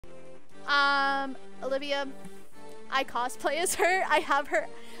Olivia, I cosplay as her. I have her.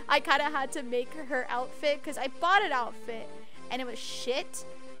 I kind of had to make her outfit because I bought an outfit and it was shit.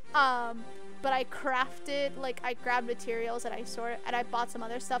 But I crafted, like, I grabbed materials and I bought some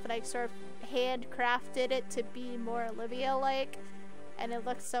other stuff and I sort of handcrafted it to be more Olivia-like, and it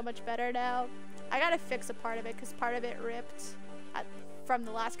looks so much better now. I gotta fix a part of it because part of it ripped from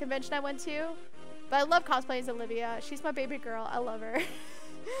the last convention I went to. But I love cosplaying as Olivia. She's my baby girl. I love her.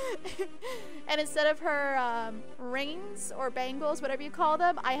 And instead of her rings or bangles, whatever you call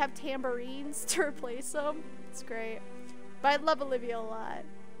them, I have tambourines to replace them. It's great. But I love Olivia a lot.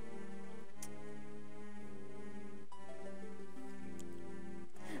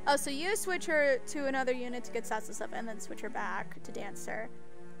 Oh, so you switch her to another unit to get stats and stuff, and then switch her back to Dancer.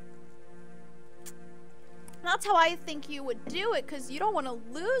 That's how I think you would do it, because you don't want to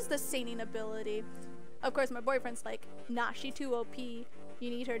lose the singing ability. Of course, my boyfriend's like, nah, she too OP. You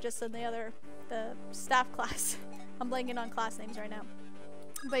need her just in the staff class. I'm blanking on class names right now.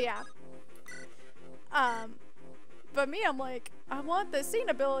 But yeah. But me, I'm like, I want the singing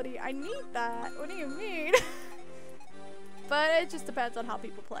ability. I need that. What do you mean? But it just depends on how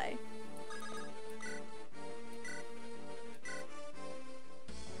people play.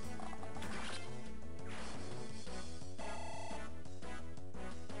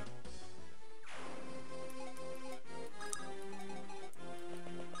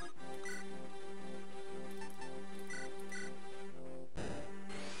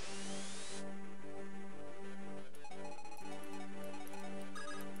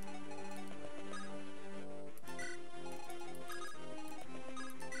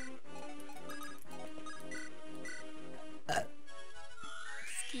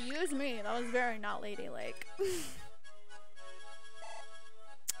 Excuse me, that was very not ladylike.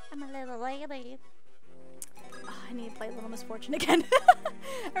 I'm a little lady. Oh, I need to play Little Misfortune again.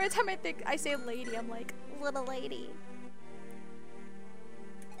 Every time I say lady, I'm like, little lady.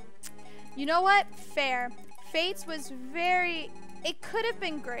 You know what? Fair. Fates was very... It could have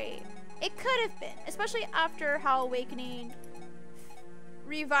been great. It could have been. Especially after how Awakening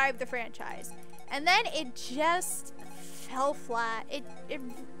revived the franchise. And then it just fell flat. It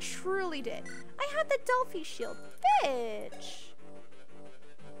truly did. I had the Delphi shield. Bitch.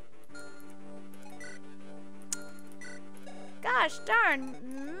 Gosh darn,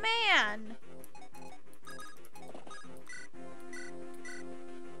 man.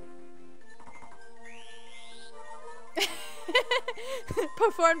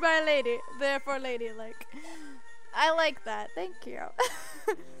 Performed by a lady, therefore ladylike. I like that. Thank you.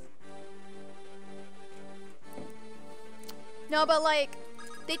 No, but like,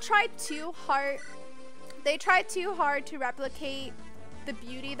 they tried too hard. They tried too hard to replicate the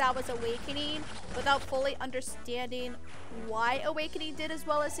beauty that was Awakening without fully understanding why Awakening did as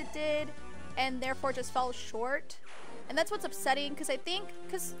well as it did, and therefore just fell short. And that's what's upsetting, because I think,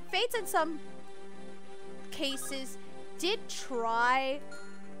 because Fates in some cases did try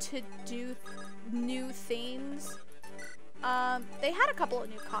to do new things. They had a couple of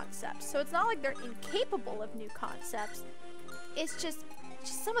new concepts, so it's not like they're incapable of new concepts. It's just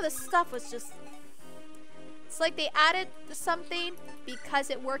some of the stuff was just... It's like they added something because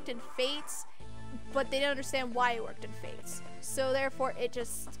it worked in Fates, but they didn't understand why it worked in Fates. So therefore, it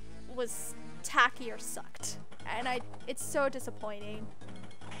just was tacky or sucked. And it's so disappointing.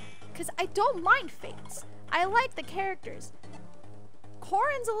 Because I don't mind Fates. I like the characters.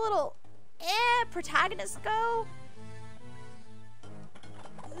 Corrin's a little protagonists go.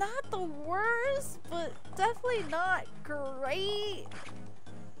 Not the worst, but definitely not great.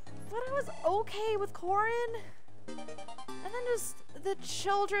 But I was okay with Corrin. And then just the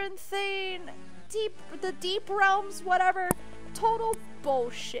children thing, the deep realms, whatever. Total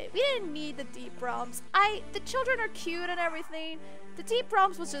bullshit. We didn't need the deep realms. The children are cute and everything. The deep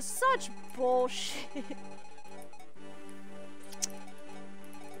realms was just such bullshit.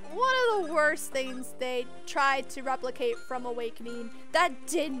 One of the worst things they tried to replicate from Awakening that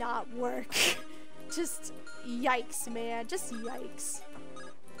did not work. Just yikes, man. Just yikes.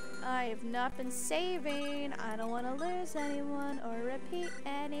 I have not been saving. I don't want to lose anyone or repeat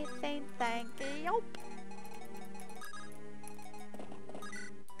anything. Thank you.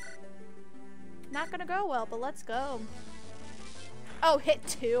 Not gonna go well, but let's go. Oh, hit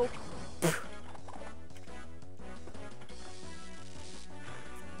 2.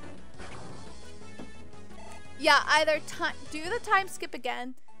 Yeah, either do the time skip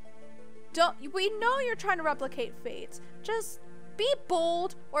again. We know you're trying to replicate Fates. Just be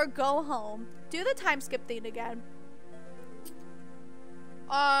bold or go home. Do the time skip thing again.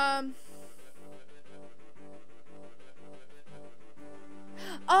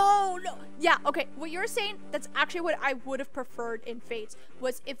 Oh, no, no. Yeah, okay. What you're saying, that's actually what I would have preferred in Fates,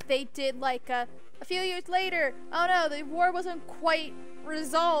 was if they did like a few years later, oh no, the war wasn't quite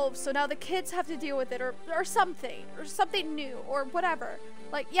resolved, so now the kids have to deal with it, or something new, or whatever.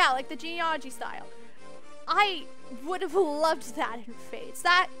 Like, yeah, like the genealogy style. I would have loved that in Fates.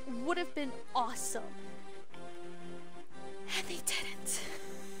 That would have been awesome. And they didn't.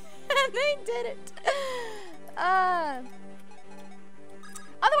 And they didn't.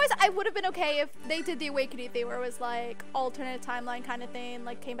 Otherwise, I would have been okay if they did the Awakening thing where it was like alternate timeline kind of thing,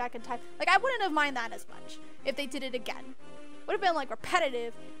 like came back in time. Like, I wouldn't have minded that as much if they did it again. Would have been like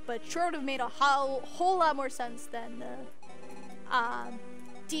repetitive, but sure would have made a whole lot more sense than the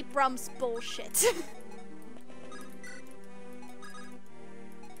Deep Realms bullshit.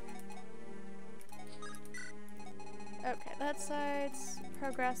 Okay, that side's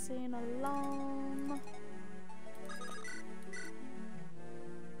progressing along.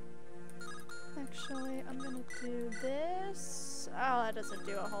 Actually, I'm gonna do this. Oh, that doesn't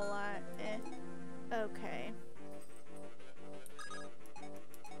do a whole lot. Eh. Okay.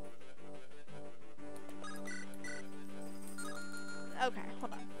 Okay,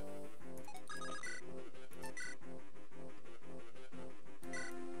 hold on.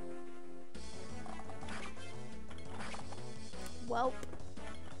 Welp.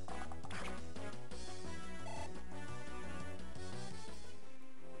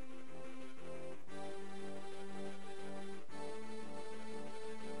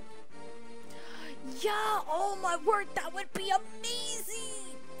 Yeah, oh my word, that would be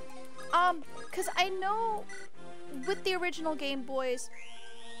amazing! Cause I know with the original Game Boys,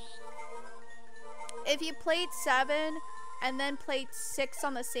 if you played 7 and then played 6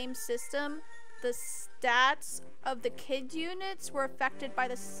 on the same system, the stats of the kid units were affected by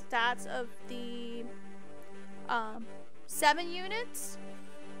the stats of the 7 units.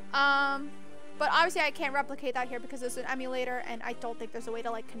 But obviously I can't replicate that here because it's an emulator and I don't think there's a way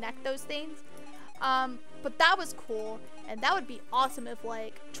to like connect those things. But that was cool, and that would be awesome if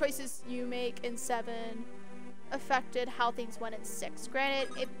like choices you make in 7 affected how things went in 6. Granted,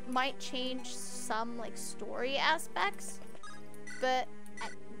 it might change some like story aspects, but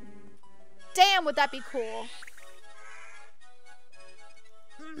damn, would that be cool.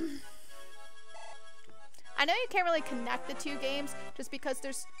 I know you can't really connect the two games just because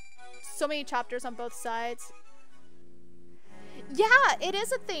there's so many chapters on both sides. Yeah, it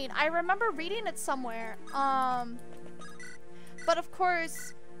is a thing. I remember reading it somewhere. But of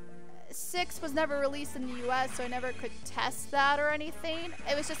course, 6 was never released in the US, so I never could test that or anything.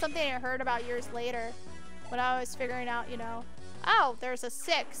 It was just something I heard about years later when I was figuring out, you know, oh, there's a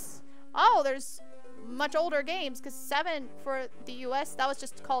 6. Oh, there's much older games, because 7 for the US, that was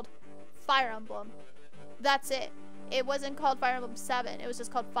just called Fire Emblem. That's it. It wasn't called Fire Emblem 7. It was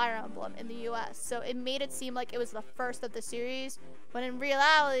just called Fire Emblem in the US. So it made it seem like it was the first of the series, when in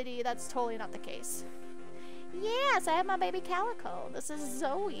reality, that's totally not the case. Yes, I have my baby Calico. This is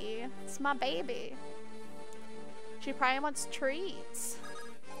Zoe. It's my baby. She probably wants treats.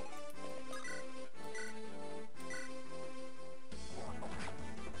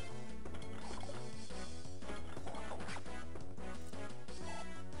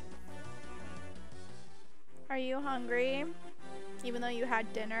 Are you hungry? Even though you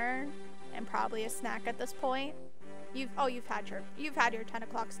had dinner and probably a snack at this point? You've had your 10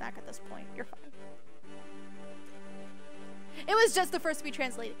 o'clock snack at this point. You're fine. It was just the first to be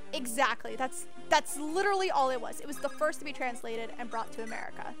translated. Exactly. That's literally all it was. It was the first to be translated and brought to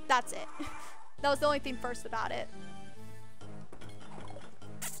America. That's it. That was the only thing first about it.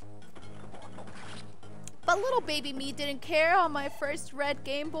 But little baby me didn't care on my first red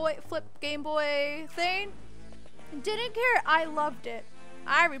flip Game Boy thing. Didn't care. I loved it.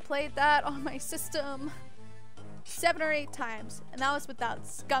 I replayed that on my system 7 or 8 times, and that was without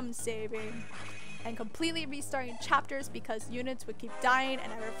scum saving and completely restarting chapters because units would keep dying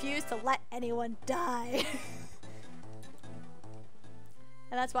and I refused to let anyone die.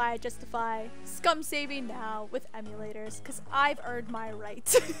 And that's why I justify scum saving now with emulators, because I've earned my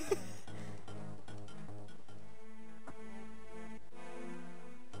right.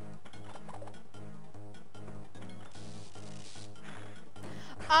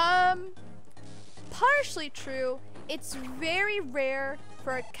 Partially true. It's very rare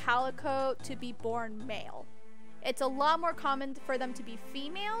for a Calico to be born male. It's a lot more common for them to be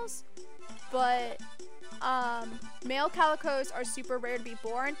females, but male Calicos are super rare to be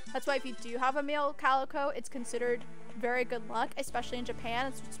born. That's why if you do have a male Calico, it's considered very good luck, especially in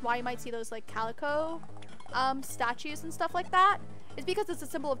Japan. That's why you might see those like Calico statues and stuff like that. It's because it's a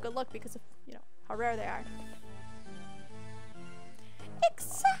symbol of good luck because of, you know, how rare they are.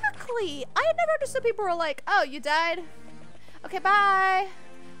 Exactly! Exactly. I had never understood people were like, oh, you died? Okay, bye.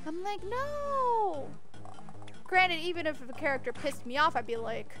 I'm like, no. Granted, even if a character pissed me off, I'd be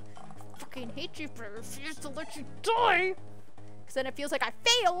like, I fucking hate you for refusing to let you die. Because then it feels like I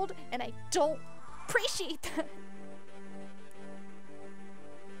failed, and I don't appreciate that.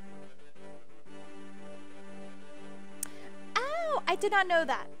 Ow! I did not know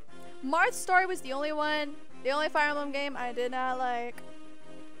that. Marth's Story was the only one, the only Fire Emblem game I did not like.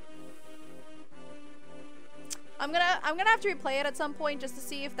 I'm gonna have to replay it at some point just to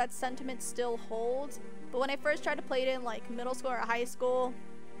see if that sentiment still holds. But when I first tried to play it in like middle school or high school,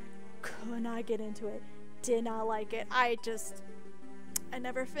 could not get into it. Did not like it. I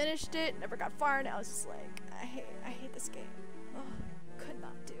never finished it, never got far, and I was just like, I hate this game. Oh, could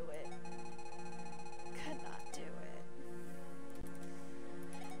not do it. Could not do it.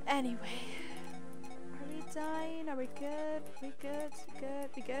 Anyway, are we dying? Are we good? We good? Good?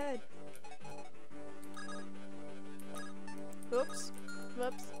 We good? Oops.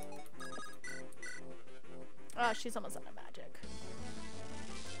 Whoops. Oh, she's almost out of magic.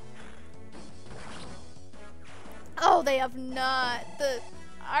 Oh, they have not. The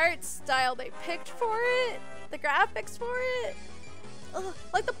art style they picked for it, the graphics for it, ugh,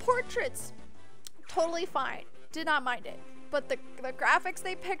 like the portraits, totally fine. Did not mind it. But the graphics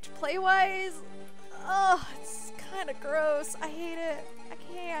they picked play-wise, oh, it's kind of gross. I hate it. I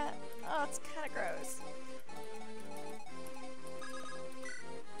can't. Oh, it's kind of gross.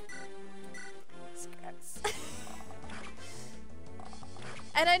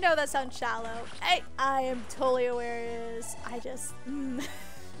 And I know that sounds shallow. I am totally aware it is. I just...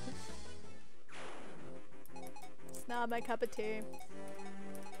 It's not my cup of tea.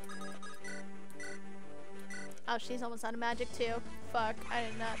 Oh, she's almost out of magic too. Fuck, I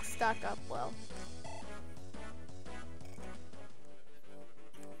did not stock up well.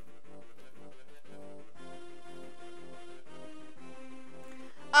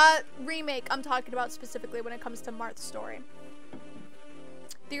 Remake I'm talking about specifically when it comes to Marth's Story.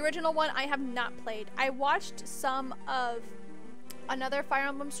 The original one I have not played. I watched some of another Fire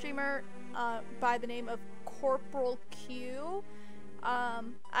Emblem streamer by the name of Corporal Q. I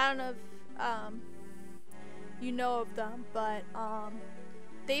don't know if you know of them, but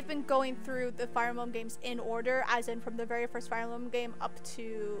they've been going through the Fire Emblem games in order, as in from the very first Fire Emblem game up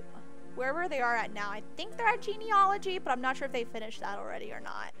to wherever they are at now. I think they're at Genealogy, but I'm not sure if they finished that already or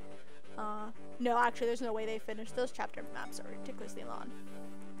not. No, actually, there's no way they finished. Those chapter maps are ridiculously long.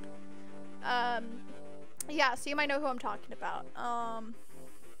 Yeah, so you might know who I'm talking about.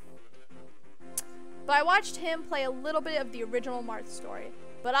 But I watched him play a little bit of the original Marth's Story.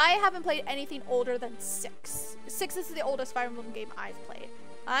 But I haven't played anything older than 6. 6 is the oldest Fire Emblem game I've played.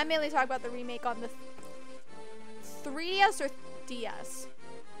 I mainly talk about the remake on the 3DS or DS.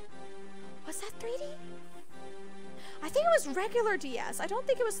 Was that 3D? I think it was regular DS. I don't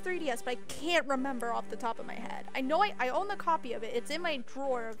think it was 3DS, but I can't remember off the top of my head. I know I own the copy of it. It's in my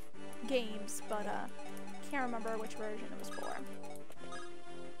drawer of games, but can't remember which version it was for.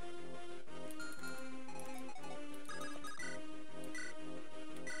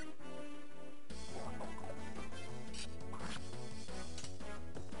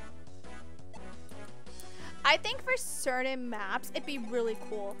 I think for certain maps, it'd be really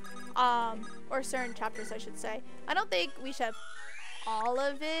cool. Or certain chapters, I should say. I don't think we should have all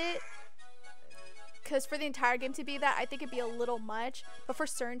of it. Because for the entire game to be that, I think it'd be a little much. But for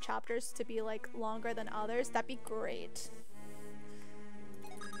certain chapters to be, like, longer than others, that'd be great.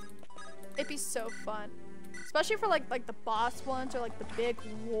 It'd be so fun. Especially for, like the boss ones or, like, the big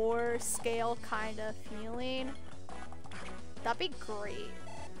war scale kind of feeling. That'd be great.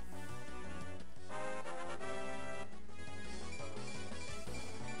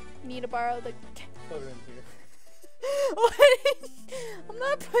 Need to borrow the... Put her in here. What? I'm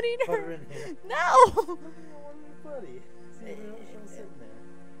not putting her... Put her in here. No! Buddy. See, she's sitting there.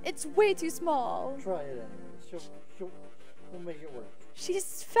 It's way too small. Try it anyways. We'll make it work.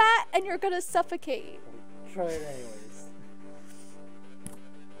 She's fat and you're gonna suffocate. Try it anyways.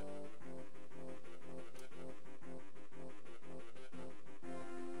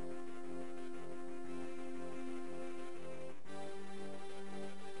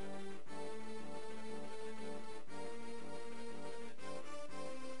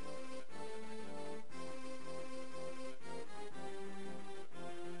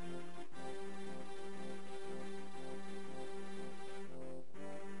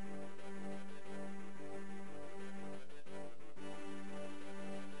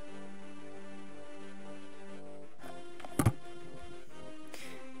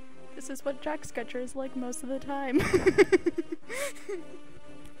 This is what Jack Sketcher is like most of the time.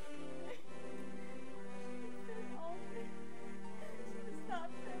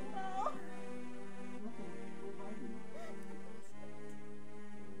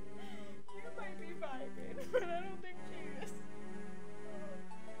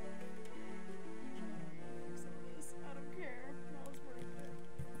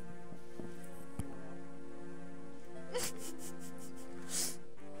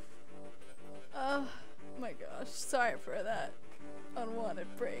 sorry for that unwanted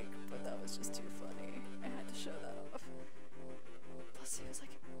break, but that was just too funny. I had to show that off. Plus he was like,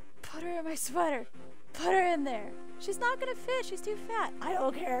 put her in my sweater. Put her in there. She's not gonna fit. She's too fat. I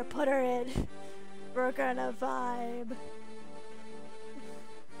don't care. Put her in. We're gonna vibe.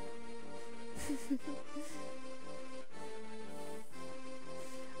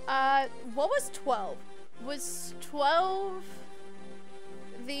 What was 12? Was 12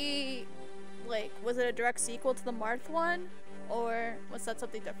 the, like, was it a direct sequel to the Marth one? Or was that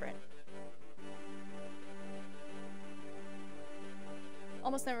something different?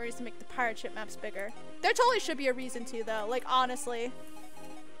 Almost never reason to make the pirate ship maps bigger. There totally should be a reason to, though. Like, honestly.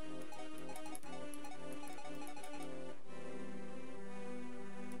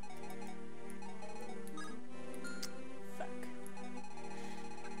 Fuck.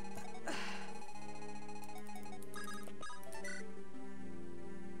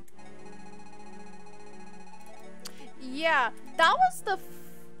 Yeah, that was the...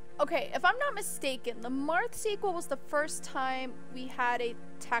 Okay, if I'm not mistaken, the Marth sequel was the first time we had a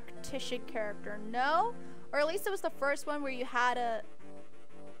tactician character, no? Or at least it was the first one where you had a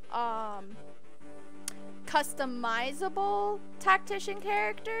customizable tactician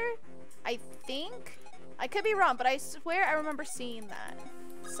character, I think. I could be wrong, but I swear I remember seeing that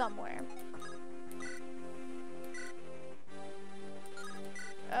somewhere.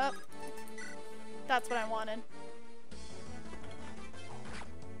 Oh, that's what I wanted.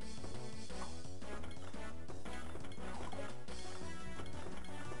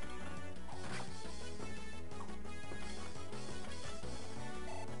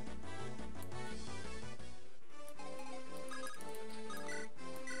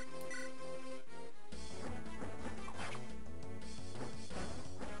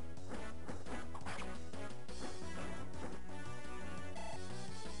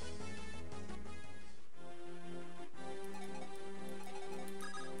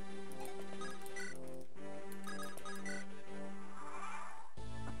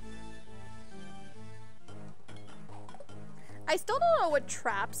 I still don't know what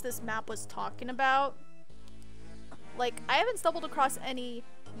traps this map was talking about. Like, I haven't stumbled across any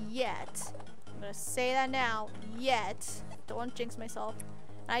yet. I'm gonna say that now. Yet. Don't want to jinx myself.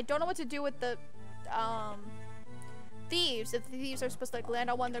 And I don't know what to do with the, thieves. If the thieves are supposed to, like, land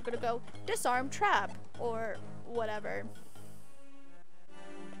on one, they're gonna go, disarm trap. Or whatever.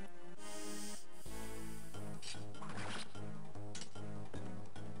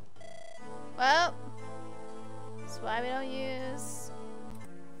 Well. That's why we don't use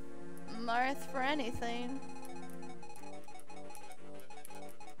Marth for anything.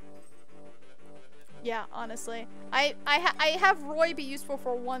 Yeah, honestly. I have Roy be useful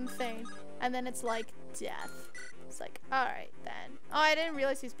for one thing, and then it's like death. It's like, alright then. Oh, I didn't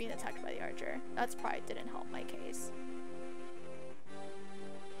realize he was being attacked by the archer. That's probably didn't help my case.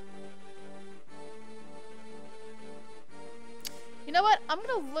 You know what? I'm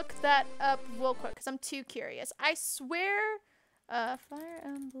gonna look that up real quick because I'm too curious. I swear, Fire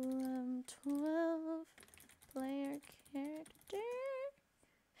Emblem 12 player character.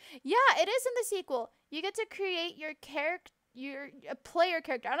 Yeah, it is in the sequel. You get to create your character, a player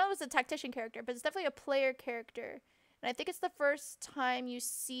character. I don't know if it's a tactician character, but it's definitely a player character. And I think it's the first time you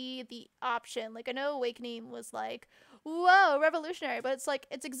see the option. Like, I know Awakening was like, whoa, revolutionary, but it's like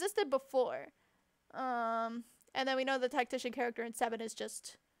it's existed before. And then we know the tactician character in 7 is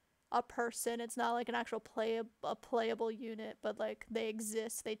just a person. It's not like an actual playable unit, but like they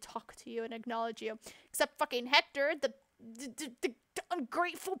exist. They talk to you and acknowledge you. Except fucking Hector, the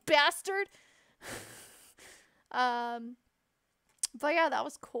ungrateful bastard. But yeah, that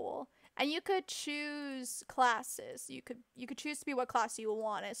was cool. And you could choose classes. You could choose to be what class you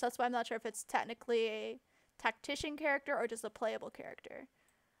wanted. So that's why I'm not sure if it's technically a tactician character or just a playable character.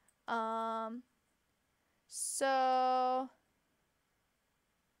 So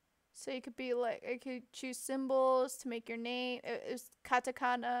you could be like, I could choose symbols to make your name. It was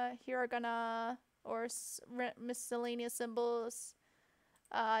katakana, hiragana, or miscellaneous symbols.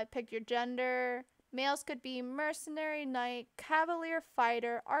 I picked your gender. Males could be mercenary, knight, cavalier,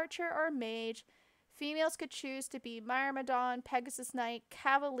 fighter, archer, or mage. Females could choose to be Myrmidon, Pegasus Knight,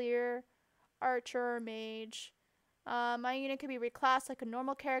 cavalier, archer, or mage. My unit could be reclassed like a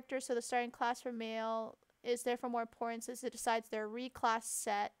normal character, so the starting class for male is therefore more important since it decides their reclass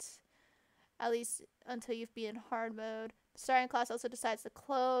set, at least until you've been in hard mode. The starting class also decides the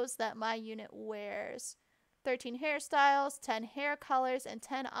clothes that my unit wears. 13 hairstyles, 10 hair colors, and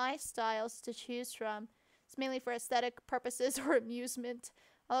 10 eye styles to choose from. It's mainly for aesthetic purposes or amusement,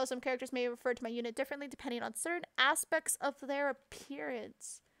 although some characters may refer to my unit differently depending on certain aspects of their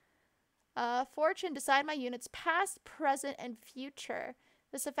appearance. Fortune, decide my units past, present, and future.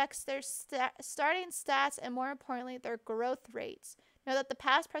 This affects their starting stats and, more importantly, their growth rates. Know that the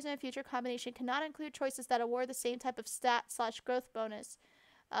past, present, and future combination cannot include choices that award the same type of stat/growth bonus.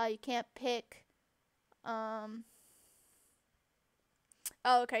 You can't pick... Oh,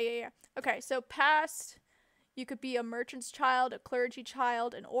 okay, yeah. Okay, so past, you could be a merchant's child, a clergy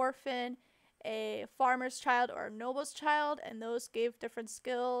child, an orphan, a farmer's child, or a noble's child, and those gave different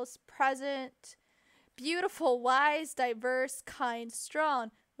skills. Present, beautiful, wise, diverse, kind,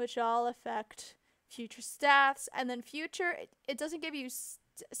 strong, which all affect future stats. And then future, it doesn't give you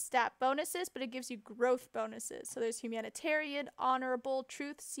stat bonuses, but it gives you growth bonuses. So there's humanitarian, honorable,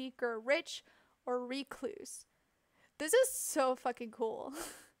 truth seeker, rich, or recluse. This is so fucking cool.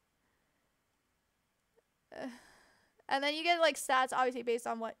 And then you get like stats obviously based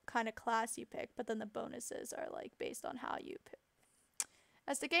on what kind of class you pick, but then the bonuses are like based on how you pick.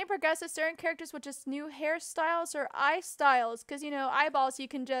 As the game progresses, certain characters with just new hairstyles or eye styles, because you know, eyeballs you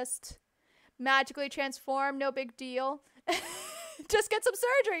can just magically transform, no big deal. Just get some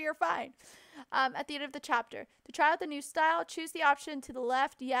surgery, you're fine. At the end of the chapter, to try out the new style, choose the option to the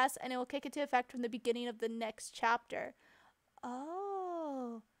left, yes, and it will kick into effect from the beginning of the next chapter.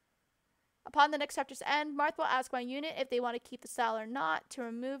 Oh. Upon the next chapter's end, Marth will ask my unit if they want to keep the style or not. To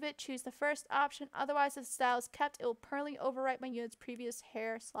remove it, choose the first option. Otherwise, if the style is kept, it will permanently overwrite my unit's previous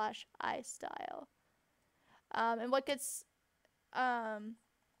hair/eye style. And what gets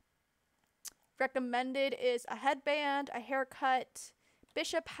recommended is a headband, a haircut,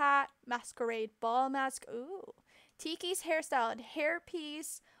 bishop hat, masquerade ball mask, ooh, Tiki's hairstyle and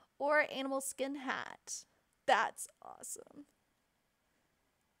hairpiece, or animal skin hat. That's awesome.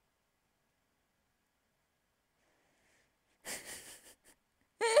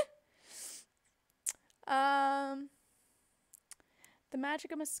 The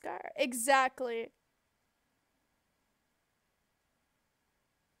magic of mascara. Exactly.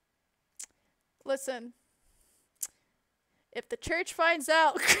 Listen. If the church finds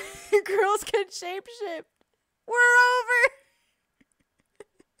out girls can shapeshift, we're over.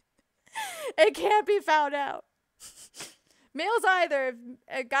 It can't be found out. Males either.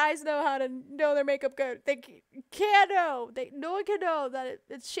 If guys know how to know their makeup good. They can't know. No one can know that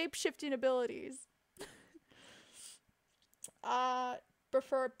it's shape-shifting abilities.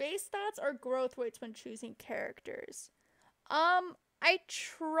 Prefer base stats or growth rates when choosing characters? I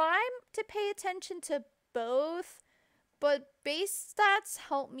try to pay attention to both, but base stats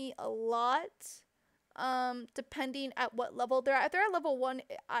help me a lot. Depending at what level they're at. If they're at level 1,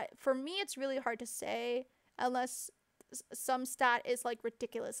 for me it's really hard to say unless some stat is like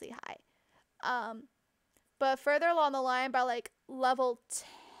ridiculously high. But further along the line, by like level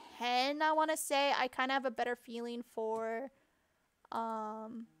 10, I want to say, I kind of have a better feeling for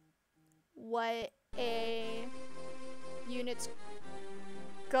what a unit's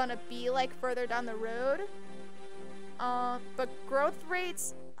gonna be like further down the road. But growth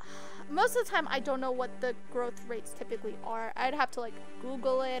rates, most of the time I don't know what the growth rates typically are. I'd have to like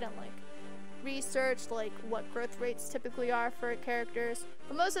Google it and like research like what growth rates typically are for characters.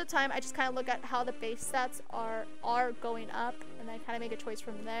 But most of the time I just kind of look at how the base stats are going up, and then kind of make a choice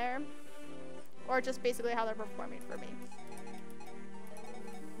from there, or just basically how they're performing for me.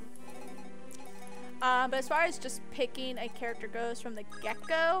 But as far as just picking a character goes from the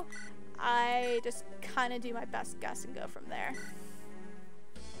get-go, I just kind of do my best guess and go from there.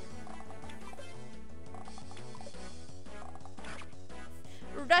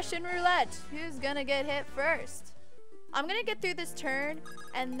 Russian roulette. Who's gonna get hit first? I'm gonna get through this turn,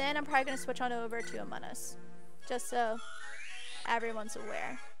 and then I'm probably gonna switch on over to Among Us, just so everyone's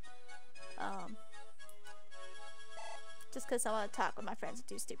aware. Just because I want to talk with my friends and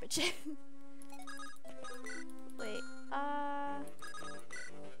do stupid shit. Wait,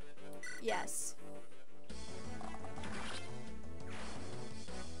 yes.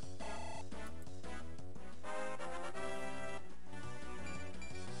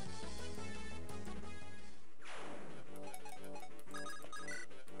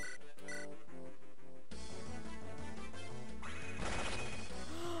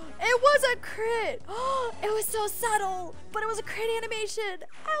 It was a crit! It was so subtle, but it was a crit animation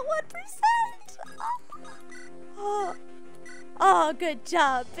at 1%! Oh, good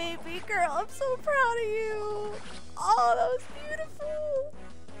job, baby girl. I'm so proud of you. Oh, that was beautiful.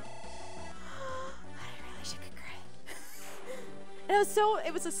 I didn't realize you could crit.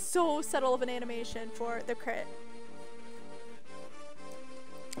 It was a so subtle of an animation for the crit.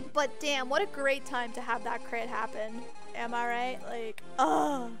 But damn, what a great time to have that crit happen. Am I right? Like,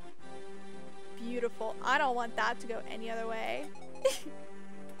 oh, beautiful. I don't want that to go any other way.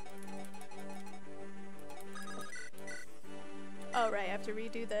 Oh, right, I have to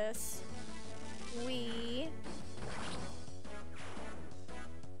redo this. We...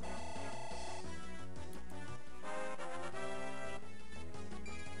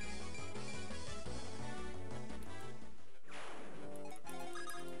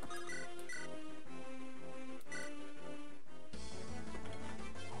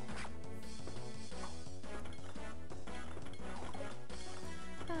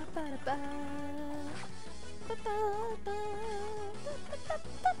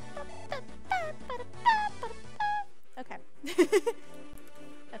 Okay.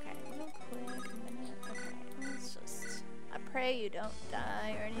 Okay, real quick minute. Okay, let's just... I pray you don't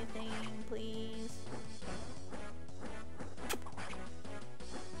die or anything, please.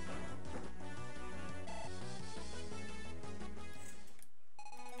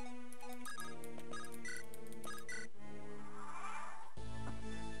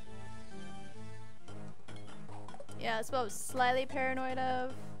 Yeah, that's what I was slightly paranoid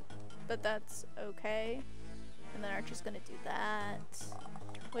of, but that's okay. And then Archer's gonna do that,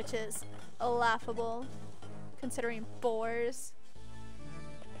 which is laughable, considering boars.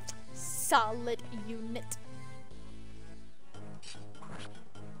 Solid unit.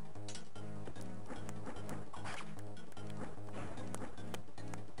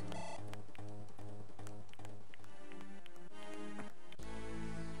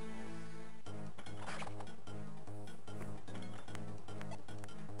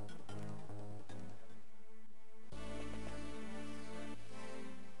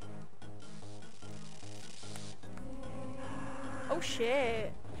 Oh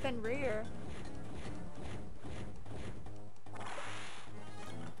shit, Fenrir.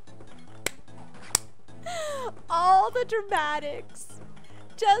 All the dramatics,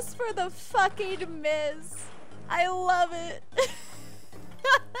 just for the fucking miss. I love it.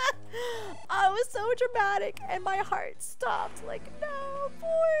 I was so dramatic and my heart stopped like, no,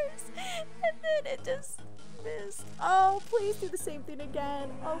 boys. And then it just missed. Oh, please do the same thing again.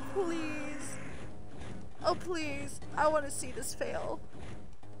 Oh, please. Oh, please. I want to see this fail.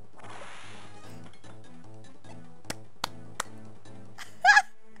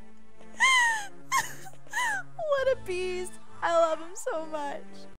 What a beast. I love him so much.